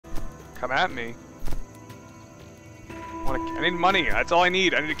Come at me. I need money. That's all I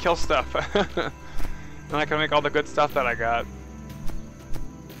need. I need to kill stuff. Then I can make all the good stuff that I got.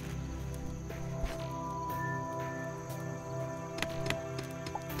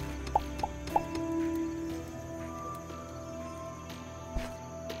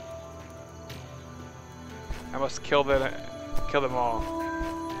 I must kill them all.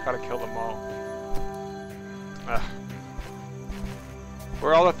 Gotta kill them all. Ugh.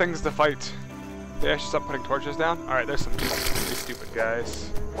 Where are all the things to fight? Did I should stop putting torches down? Alright, there's some really stupid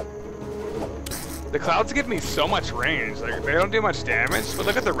guys. The clouds give me so much range. Like, they don't do much damage, but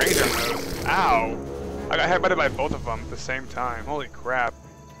look at the range on those. Ow! I got headbutted by both of them at the same time. Holy crap.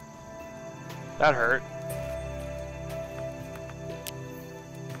 That hurt.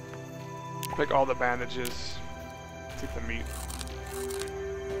 Pick all the bandages. Take the meat.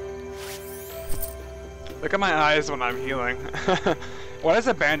 Look at my eyes when I'm healing. Why does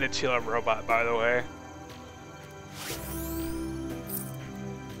a bandage heal a robot, by the way?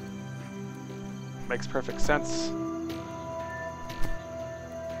 Makes perfect sense.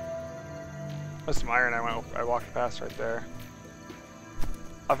 That's some iron I walked past right there.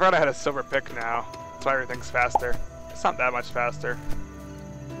 I forgot I had a silver pick now. That's why everything's faster. It's not that much faster.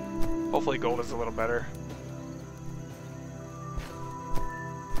 Hopefully gold is a little better.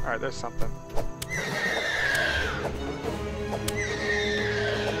 Alright, there's something.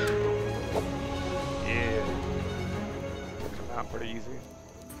 Yeah. Come out pretty easy.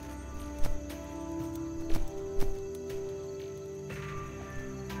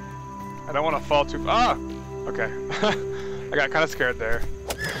 I don't want to fall too. Ah! Okay. I got kind of scared there.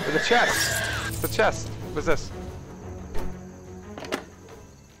 There's a chest! The chest! What's this?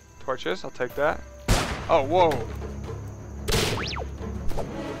 Torches, I'll take that. Oh, whoa!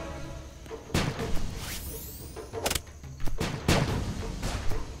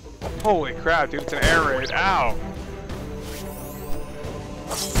 Holy crap, dude, it's an air raid. Ow!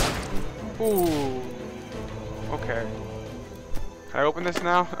 Ooh. Okay. Can I open this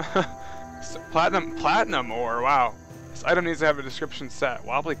now? Platinum ore, wow. This item needs to have a description set.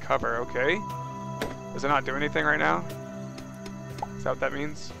 Wobbly cover, okay. Does it not do anything right now? Is that what that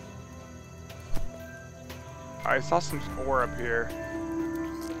means? I saw some ore up here.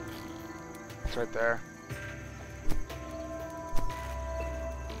 It's right there.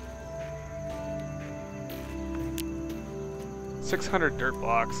 $600 dirt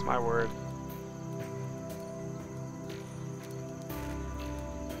blocks, my word.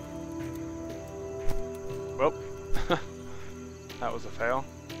 Well, that was a fail.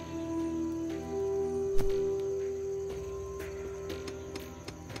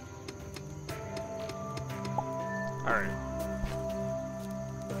 Alright.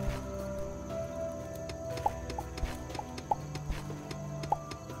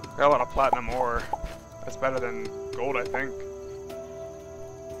 Got a lot of platinum ore. That's better than gold, I think.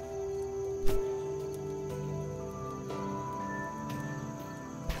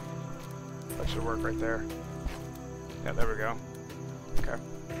 That should work right there. Yeah, there we go. Okay.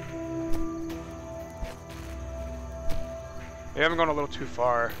 We haven't gone a little too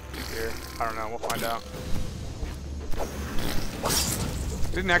far here. I don't know, we'll find out.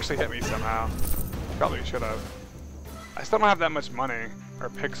 It didn't actually hit me somehow. Probably should have. I still don't have that much money. Or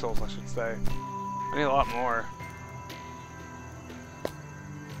pixels, I should say. I need a lot more.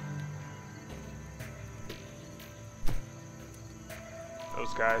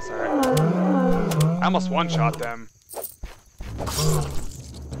 Those guys, alright. I almost one-shot them.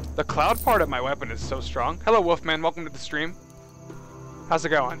 The cloud part of my weapon is so strong. Hello, Wolfman. Welcome to the stream. How's it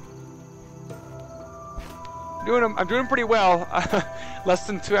going? I'm doing pretty well. Less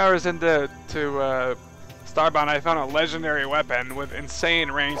than 2 hours into Starbound, I found a legendary weapon with insane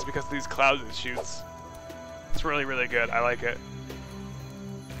range because of these clouds it shoots. It's really, really good. I like it.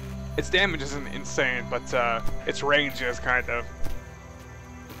 Its damage isn't insane, but its range is kind of.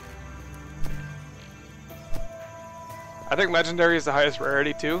 I think legendary is the highest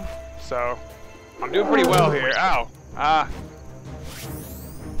rarity too, so I'm doing pretty well here. Ow! Ah.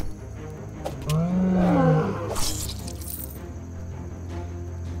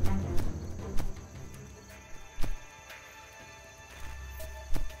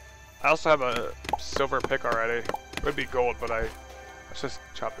 I also have a silver pick already. It would be gold, but let's just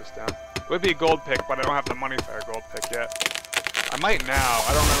chop this down. It would be a gold pick, but I don't have the money for a gold pick yet. I might now.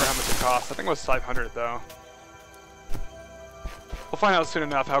 I don't remember how much it costs. I think it was 500 though. We'll find out soon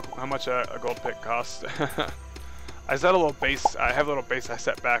enough how much a gold pick costs. I set a little base. I have a little base I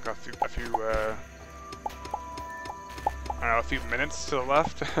set back a few I don't know, a few minutes to the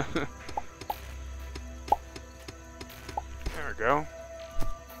left. There we go.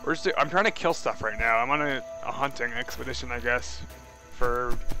 I'm trying to kill stuff right now. I'm on a hunting expedition, I guess,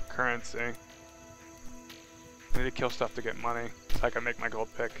 for currency. I need to kill stuff to get money so I can make my gold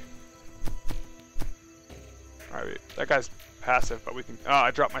pick. Alright, that guy's passive, but we can... Oh,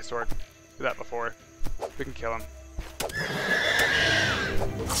 I dropped my sword. Did that before. We can kill him.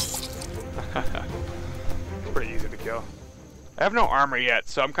 It's pretty easy to kill. I have no armor yet,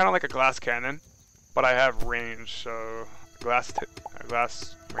 so I'm kind of like a glass cannon, but I have range, so... Glass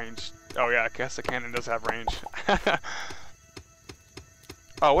range. Oh yeah, I guess the cannon does have range.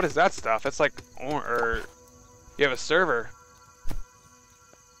 Oh, what is that stuff? It's like... Or... You have a server.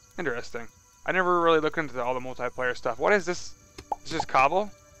 Interesting. I never really looked into all the multiplayer stuff. What is this? It's just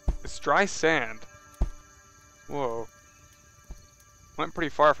cobble? It's dry sand. Whoa. Went pretty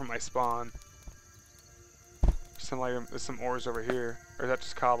far from my spawn. There's some ores over here. Or is that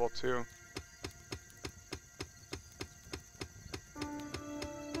just cobble too?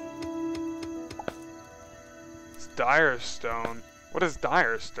 It's dire stone. What is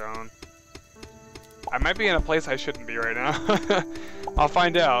dire stone? I might be in a place I shouldn't be right now. I'll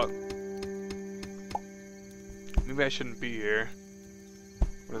find out. Maybe I shouldn't be here.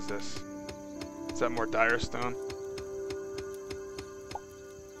 What is this? Is that more dire stone?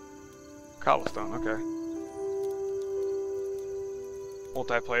 Cobblestone, okay.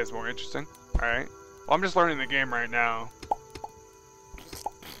 Multiplayer is more interesting. Alright. Well, I'm just learning the game right now.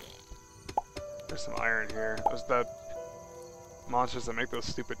 There's some iron here. There's the monsters that make those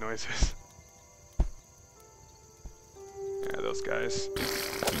stupid noises. Yeah, those guys.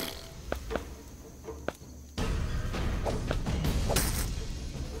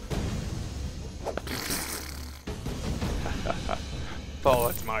 Fall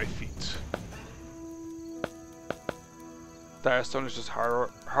at my feet. Dire stone is just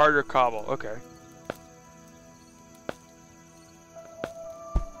harder cobble. Okay.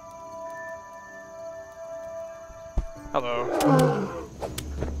 Hello.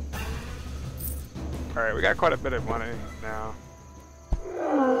 Alright, we got quite a bit of money now.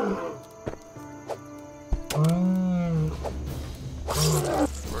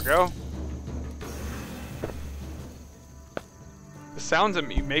 There we go. The sounds that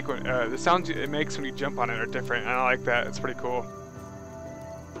you make when the sounds it makes when you jump on it are different, and I like that. It's pretty cool.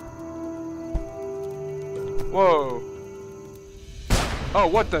 Whoa! Oh,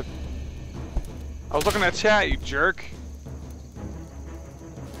 what the? I was looking at chat, you jerk.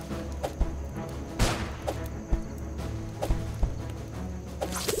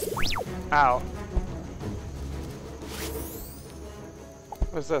 Ow.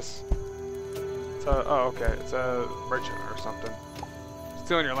 What is this? It's a, oh, okay. It's a merchant or something.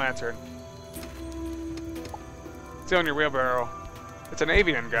 Stealing your lantern. Stealing your wheelbarrow. It's an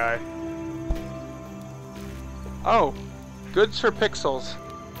avian guy. Oh. Goods for pixels.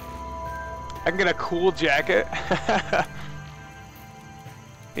 I can get a cool jacket.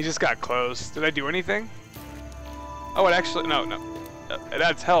 He just got clothes. Did I do anything? Oh, it actually... No. It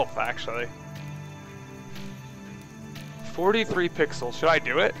adds health, actually. 43 pixels. Should I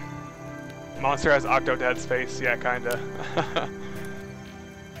do it? Monster has Octodad's face. Yeah, kinda.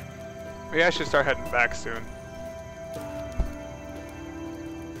 Maybe I should start heading back soon.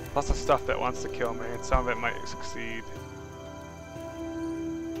 Lots of stuff that wants to kill me, and some of it might succeed.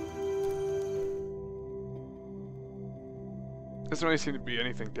 Doesn't really seem to be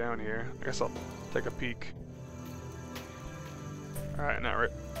anything down here. I guess I'll take a peek. Alright, not right.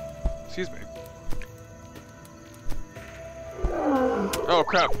 Excuse me. Oh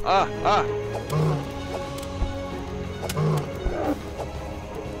crap! Ah!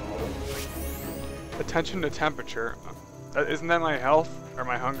 Attention to temperature. Isn't that my health or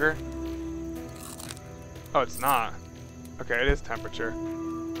my hunger? Oh, it's not. Okay, it is temperature.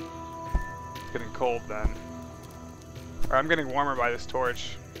 It's getting cold then. Or I'm getting warmer by this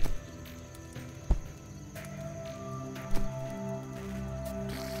torch.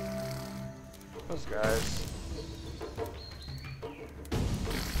 Those guys.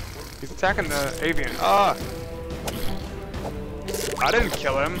 He's attacking the avian. Ah! I didn't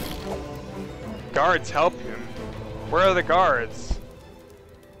kill him. Guards help him. Where are the guards?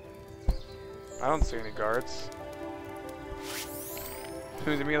 I don't see any guards.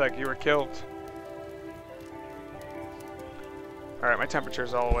 Seems to me like you were killed. Alright, my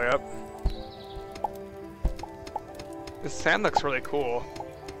temperature's all the way up. This sand looks really cool.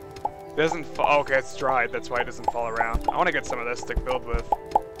 It doesn't fall. Oh, okay, it's dried. That's why it doesn't fall around. I want to get some of this to build with.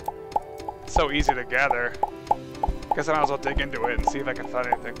 It's so easy to gather. Guess I might as well dig into it and see if I can find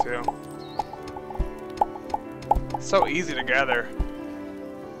anything too. It's so easy to gather.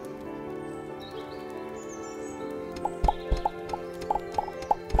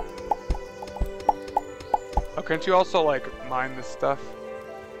 Oh, can't you also, like, mine this stuff?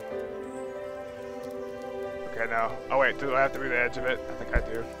 Okay, no. Oh, wait, do I have to be the edge of it? I think I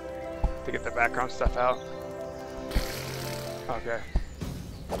do. To get the background stuff out. Okay.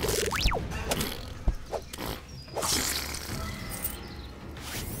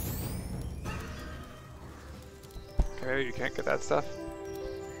 Okay, you can't get that stuff.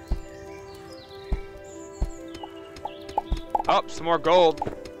 Oh, some more gold.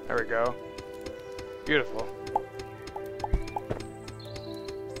 There we go. Beautiful.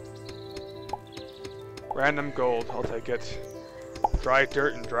 Random gold, I'll take it. Dry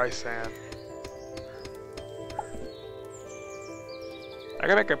dirt and dry sand. I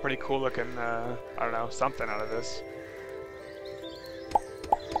can make a pretty cool looking, I don't know, something out of this.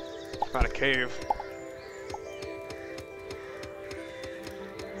 Found a cave.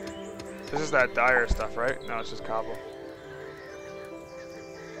 This is that dire stuff, right? No, it's just cobble.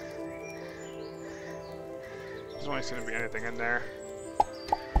 Doesn't really seem to be anything in there.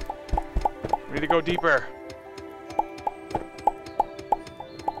 We need to go deeper.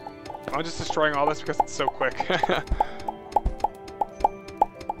 I'm just destroying all this because it's so quick.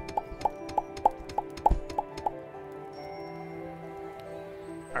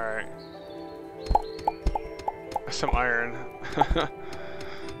 Alright. Some iron.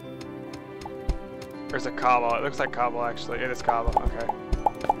 There's a cobble. It looks like cobble actually. It is cobble. Okay.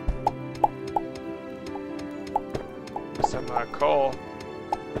 There's some coal.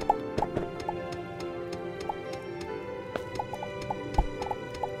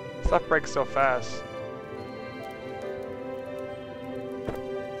 Stuff breaks so fast.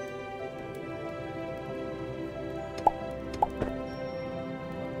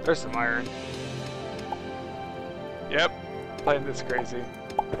 There's some iron. Yep, playing this crazy.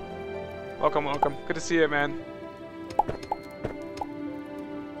 Welcome, welcome. Good to see you, man.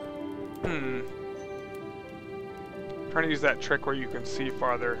 Trying to use that trick where you can see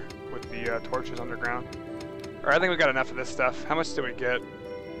farther with the torches underground. Alright, I think we got enough of this stuff. How much did we get?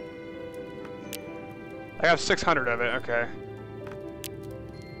 I have 600 of it, okay.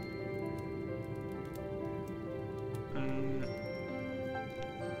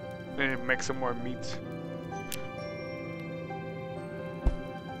 Maybe make some more meat.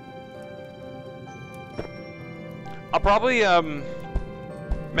 I'll probably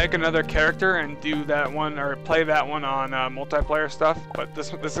make another character and do that one, or play that one on multiplayer stuff, but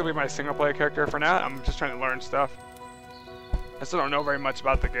this will be my single player character for now. I'm just trying to learn stuff. I still don't know very much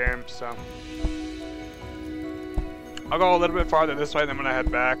about the game, so I'll go a little bit farther this way, then when I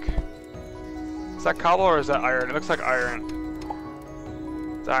head back. Is that cobble or is that iron? It looks like iron.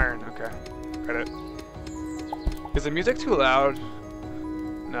 It's iron, okay. Got it. Is the music too loud?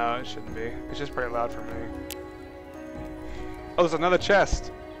 No, it shouldn't be. It's just pretty loud for me. Oh, there's another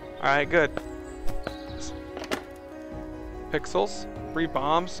chest. Alright, good. Pixels? 3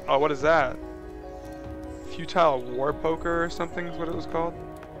 bombs? Oh, what is that? Futile War Poker or something is what it was called?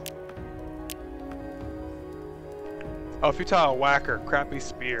 Oh, Futile Whacker, Crappy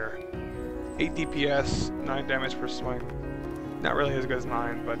Spear. 8 DPS, 9 damage per swing. Not really as good as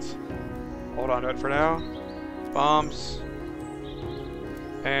mine, but hold on to it for now. Bombs.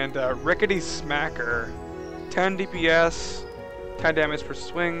 And Rickety Smacker. 10 DPS, 10 damage per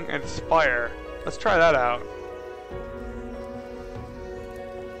swing, and it's fire. Let's try that out.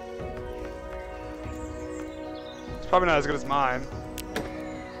 It's probably not as good as mine.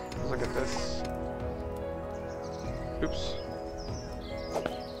 Let's look at this. Oops.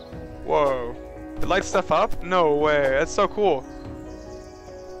 Whoa. It lights stuff up? No way. That's so cool.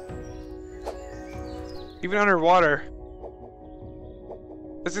 Even underwater.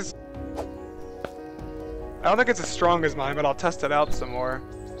 This is... I don't think it's as strong as mine, but I'll test it out some more.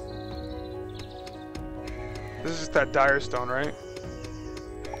 This is just that dire stone, right?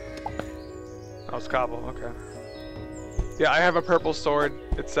 Oh, it's cobble. Okay. Yeah, I have a purple sword.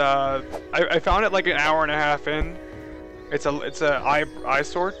 It's I found it like an hour and a half in. It's a eye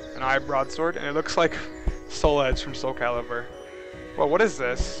sword, an eye broadsword, and it looks like Soul Edge from Soul Calibur. Well, what is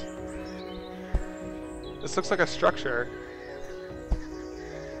this? This looks like a structure.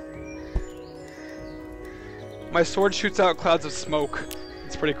 My sword shoots out clouds of smoke.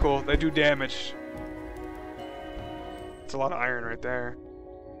 It's pretty cool. They do damage. It's a lot of iron right there.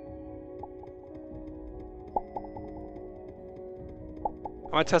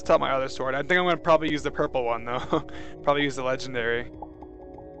 I'm gonna test out my other sword. I think I'm gonna probably use the purple one though. Probably use the legendary.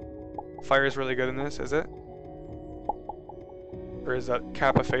 Fire is really good in this, is it? Or is that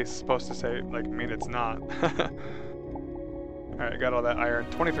Kappa face supposed to say, like, mean it's not? Alright, got all that iron.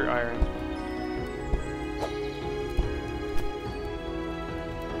 23 iron.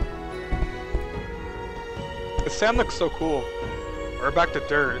 sand looks so cool. We're back to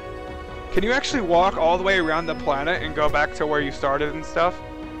dirt. Can you actually walk all the way around the planet and go back to where you started and stuff?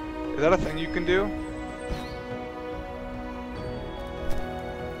 Is that a thing you can do?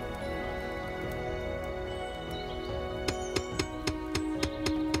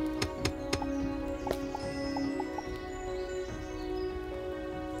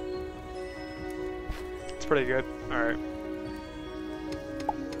 It's pretty good. Alright.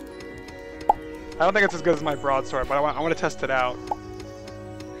 I don't think it's as good as my broadsword, but I want to test it out.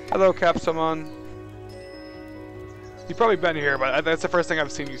 Hello, Capsamon. You've probably been here, but that's the first thing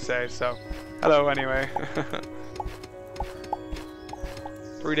I've seen you say, so... Hello, anyway.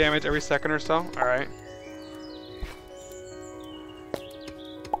 3 damage every second or so? Alright.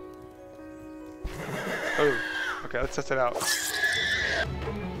 Oh, okay, let's test it out.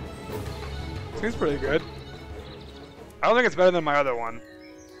 Seems pretty good. I don't think it's better than my other one.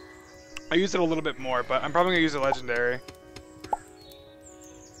 I used it a little bit more, but I'm probably going to use a legendary.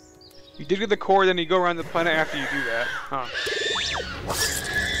 You dig to the core, then you go around the planet after you do that. Huh.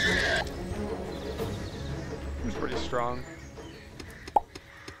 Seems pretty strong.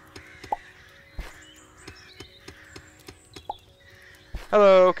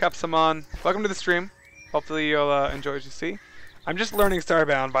 Hello, Capsamon. Welcome to the stream. Hopefully you'll enjoy what you see. I'm just learning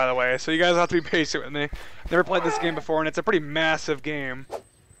Starbound, by the way, so you guys have to be patient with me. Never played this game before, and it's a pretty massive game.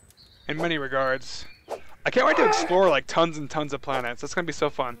 In many regards. I can't wait to explore like tons and tons of planets. That's gonna be so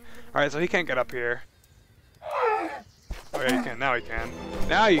fun. Alright, so he can't get up here. Oh yeah, you can. Now he can.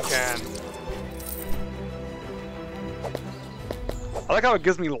 Now you can! I like how it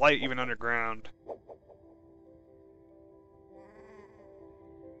gives me light even underground.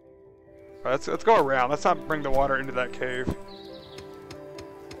 Alright, let's go around. Let's not bring the water into that cave.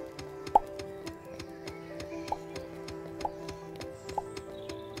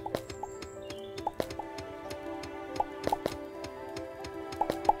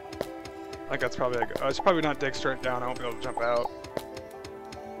 I think that's probably a good... I should probably not dig straight down. I won't be able to jump out.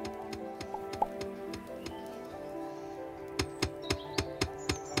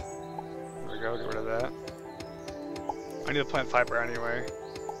 There we go. Get rid of that. I need to plant fiber anyway.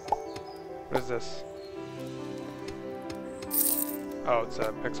 What is this? Oh, it's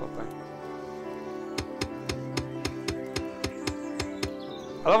a pixel thing.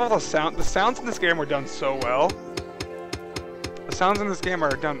 I love all the sound. The sounds in this game were done so well. The sounds in this game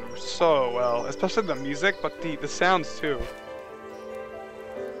are done so well, especially the music, but the sounds too.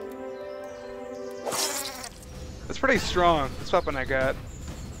 It's pretty strong, this weapon I got.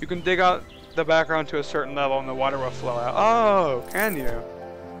 You can dig out the background to a certain level and the water will flow out. Oh, can you?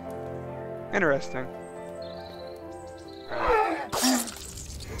 Interesting. Right.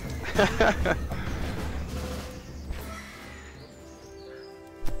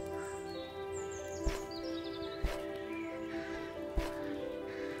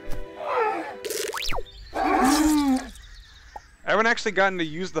 I haven't actually gotten to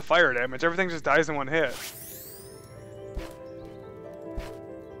use the fire damage. Everything just dies in one hit.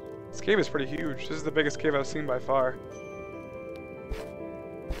 This cave is pretty huge. This is the biggest cave I've seen by far.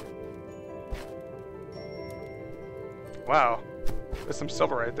 Wow. There's some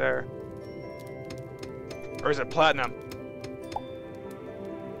silver right there. Or is it platinum?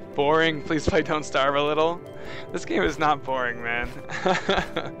 Boring? Please play Don't Starve a little. This game is not boring, man.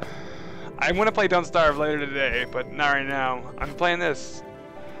 I'm gonna play Don't Starve later today, but not right now. I'm playing this.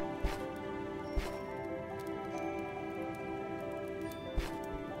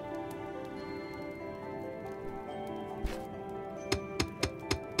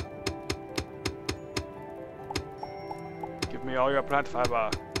 Give me all your plant fiber.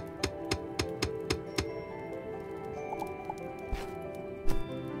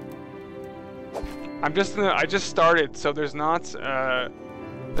 I just started, so there's not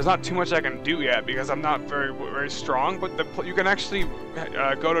too much I can do yet because I'm not very strong. But you can actually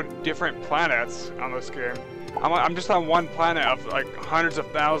go to different planets on this game. I'm just on one planet of like hundreds of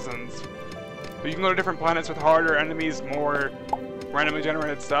thousands. But you can go to different planets with harder enemies, more randomly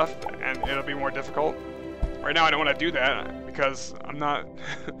generated stuff, and it'll be more difficult. Right now I don't want to do that because I'm not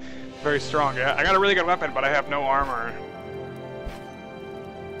very strong yet. I got a really good weapon, but I have no armor.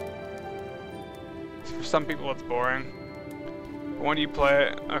 For some people it's boring. But when do you play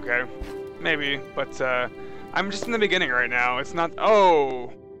it? Okay, maybe, but I'm just in the beginning right now. It's not...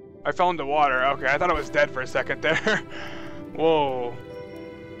 Oh! I fell into water. Okay, I thought I was dead for a second there. Whoa.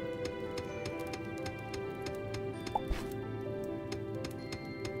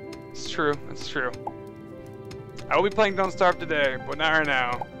 It's true, it's true. I will be playing Don't Starve today, but not right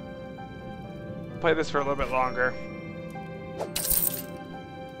now. Play this for a little bit longer.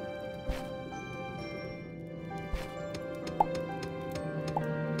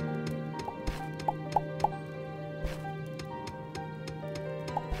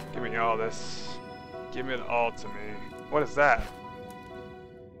 Give me all this. Give it all to me. What is that?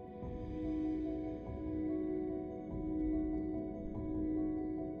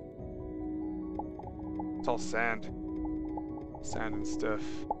 It's all sand. Sand and stuff.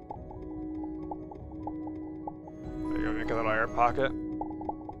 There you go, make a little air pocket.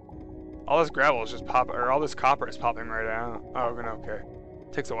 All this gravel is just popping, or all this copper is popping right out. Oh, okay.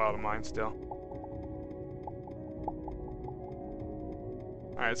 Takes a while to mine still.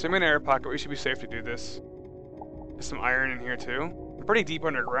 Alright, so we made an air pocket. We should be safe to do this. There's some iron in here too. I'm pretty deep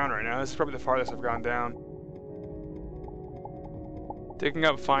underground right now. This is probably the farthest I've gone down. Digging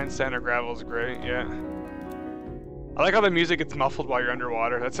up fine sand or gravel is great, yeah. I like how the music gets muffled while you're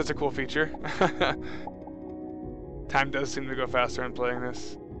underwater. That's such a cool feature. Time does seem to go faster when playing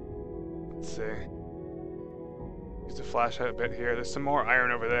this. Let's see. Use the flashlight a bit here. There's some more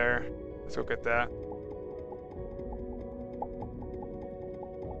iron over there. Let's go get that.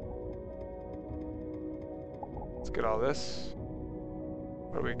 Let's get all this.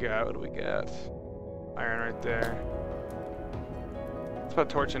 What do we got? What do we got? Iron right there. Let's put a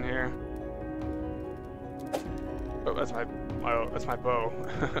torch in here. Oh, that's my bow.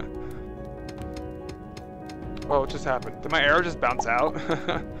 Whoa, what just happened? Did my arrow just bounce out?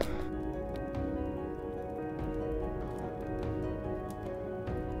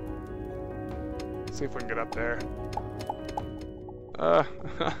 See if we can get up there. I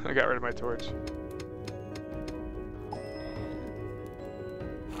got rid of my torch.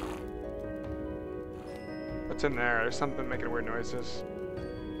 What's in there? There's something making weird noises.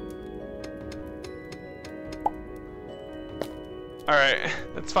 Alright,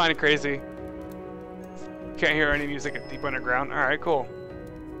 that's fine and crazy. Can't hear any music at deep underground. Alright, cool.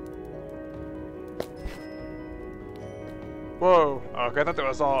 Whoa. Oh, okay, I thought that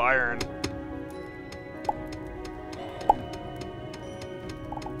was all iron.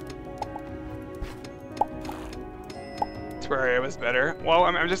 Terraria was better. Well,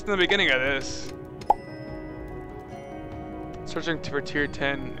 I'm just in the beginning of this. Searching for tier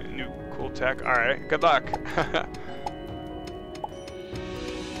 10 new cool tech. Alright, good luck.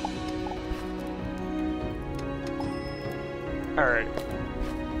 Alright.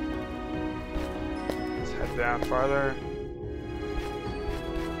 Let's head down farther.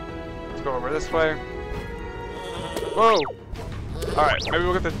 Let's go over this way. Whoa! Alright, maybe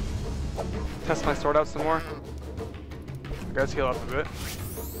we'll get to test my sword out some more. I gotta heal up a bit.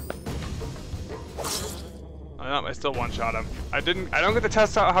 Oh, no, I still one-shot him. I don't get to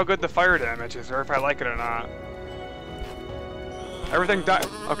test out how good the fire damage is, or if I like it or not. Everything died.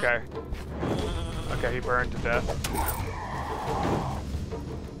 Okay. Okay, he burned to death.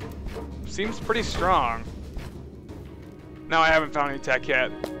 Seems pretty strong. No, I haven't found any tech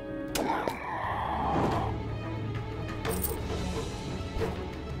yet.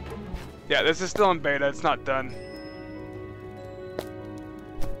 Yeah, this is still in beta. It's not done.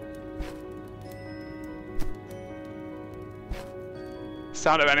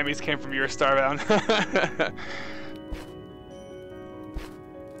 Sound of enemies came from your Starbound.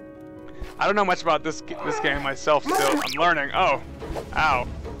 I don't know much about this game myself still. I'm learning. Oh. Ow.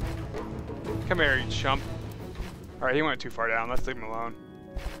 Come here, you chump. Alright, he went too far down. Let's leave him alone.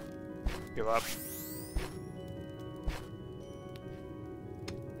 Give up.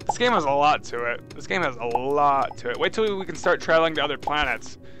 This game has a lot to it. This game has a lot to it. Wait till we can start traveling to other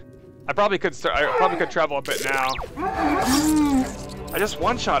planets. I probably could travel a bit now. I just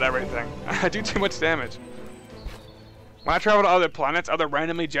one-shot everything. I do too much damage. When I travel to other planets, other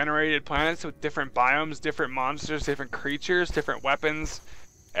randomly generated planets with different biomes, different monsters, different creatures, different weapons,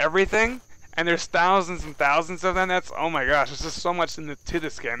 everything, and there's thousands and thousands of them, that's, oh my gosh, there's just so much to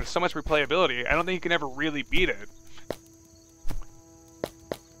this game. There's so much replayability. I don't think you can ever really beat it.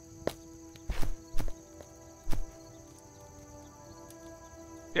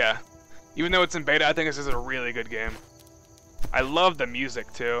 Yeah. Even though it's in beta, I think this is a really good game. I love the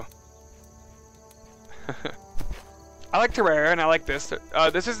music, too. I like Terraria, and I like this.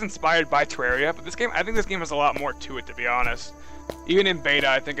 This is inspired by Terraria, but I think this game has a lot more to it, to be honest. Even in beta,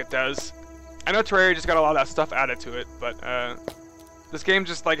 I think it does. I know Terraria just got a lot of that stuff added to it, but this game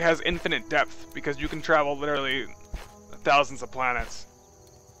just like has infinite depth, because you can travel literally thousands of planets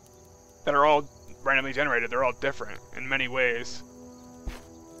that are all randomly generated. They're all different in many ways.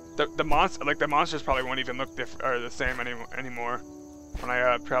 The monsters probably won't even look the same anymore when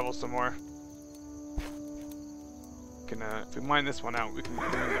I travel some more. If we mine this one out, we can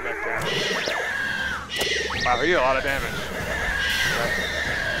get back down. Wow, he did a lot of damage.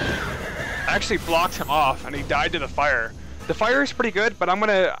 I actually blocked him off, and he died to the fire. The fire is pretty good, but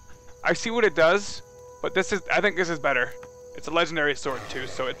I see what it does, but I think this is better. It's a legendary sword too,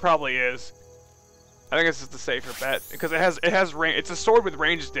 so it probably is. I think this is the safer bet because it has range. It's a sword with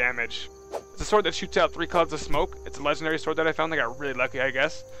range damage. It's a sword that shoots out 3 clouds of smoke. It's a legendary sword that I found. I got really lucky, I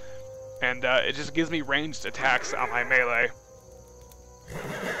guess. And it just gives me ranged attacks on my melee.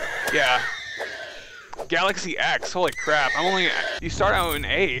 Yeah. Galaxy X, holy crap. You start out in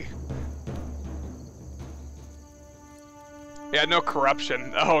A. Yeah, no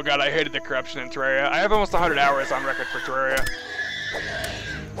corruption. Oh god, I hated the corruption in Terraria. I have almost 100 hours on record for Terraria.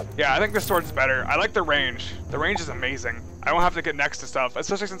 Yeah, I think this sword's better. I like the range. The range is amazing. I won't have to get next to stuff,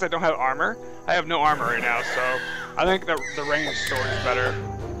 especially since I don't have armor. I have no armor right now, so I think the range sword is better.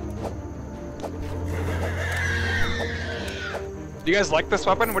 Do you guys like this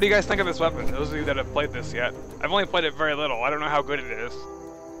weapon? What do you guys think of this weapon? Those of you that have played this yet. I've only played it very little. I don't know how good it is.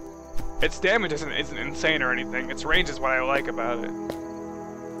 Its damage isn't insane or anything. Its range is what I like about it.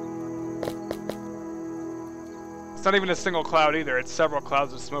 It's not even a single cloud either. It's several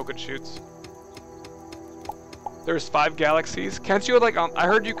clouds of smoke it shoots. There's 5 galaxies. Can't you like? I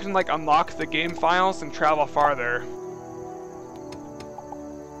heard you can like unlock the game files and travel farther.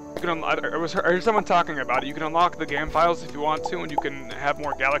 You can I heard someone talking about it. You can unlock the game files if you want to, and you can have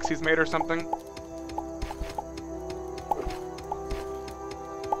more galaxies made or something.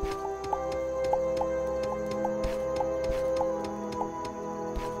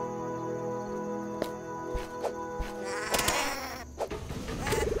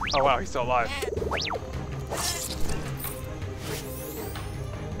 Oh wow, he's still alive.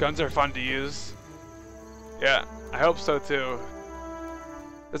 Guns are fun to use. Yeah, I hope so too.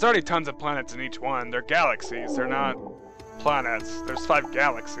 There's already tons of planets in each one. They're galaxies, they're not planets. There's 5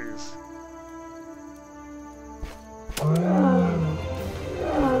 galaxies.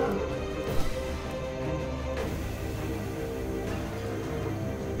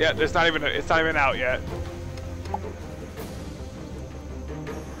 Yeah, it's not even out yet.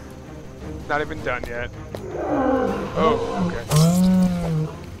 It's not even done yet. Oh, okay.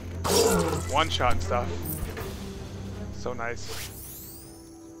 One shot and stuff. So nice.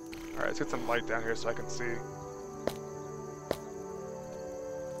 Alright, let's get some light down here so I can see.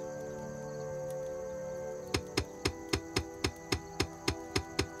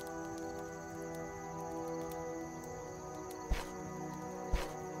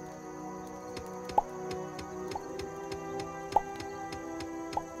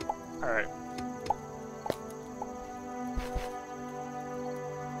 Alright.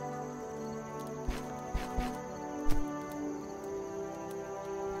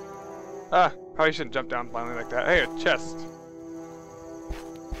 Ah, probably shouldn't jump down blindly like that. Hey, a chest.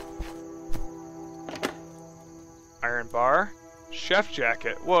 Iron bar. Chef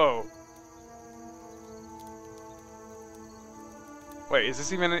jacket. Whoa. Wait, is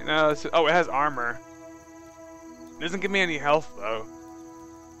this even... No, this is, oh, it has armor. It doesn't give me any health, though.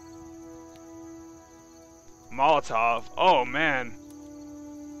 Molotov. Oh, man.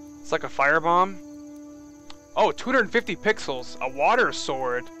 It's like a firebomb. Oh, 250 pixels. A water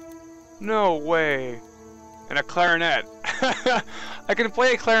sword. No way. And a clarinet. I can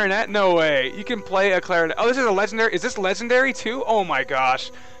play a clarinet? No way. You can play a clarinet. Oh, this is a legendary. Is this legendary too? Oh my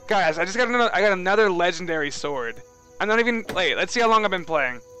gosh. Guys, I got another legendary sword. I'm not even... Wait, let's see how long I've been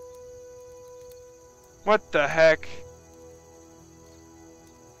playing. What the heck?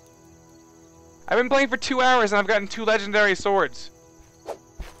 I've been playing for 2 hours and I've gotten 2 legendary swords.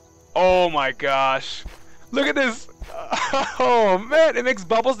 Oh my gosh. Look at this. Oh man, it makes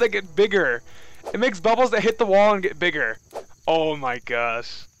bubbles that get bigger. It makes bubbles that hit the wall and get bigger. Oh my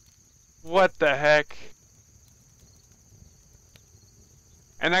gosh. What the heck?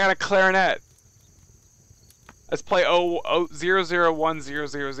 And I got a clarinet. Let's play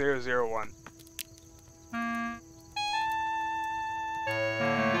 001000001.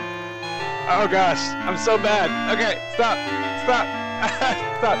 Oh gosh, I'm so bad. Okay, stop. Stop.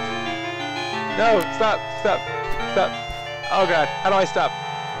 Stop. No, stop. Stop. Stop. Oh god, how do I stop?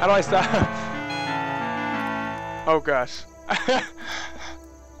 How do I stop? Oh gosh.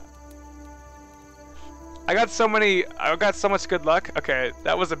 I got so much good luck. Okay,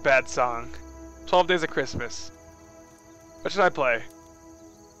 that was a bad song. 12 Days of Christmas. What should I play?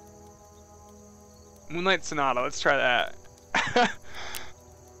 Moonlight Sonata, let's try that.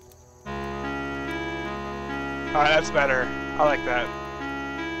 Alright, that's better. I like that.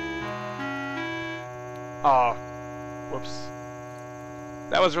 Oh. Whoops.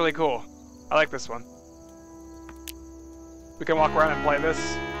 That was really cool. I like this one. We can walk around and play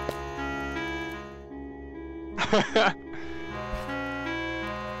this.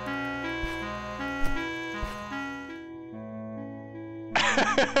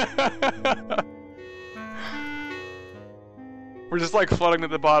 We're just like floating to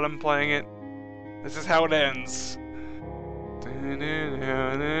the bottom playing it. This is how it ends.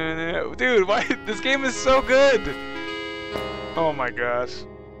 Dude, why? This game is so good! Oh my gosh.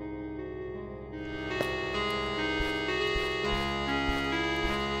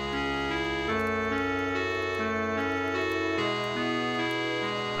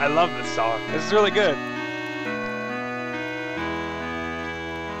 I love this song. This is really good.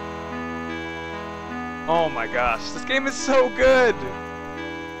 Oh my gosh, this game is so good!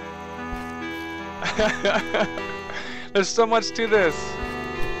 There's so much to this.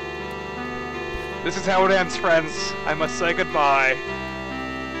 This is how it ends, friends. I must say goodbye.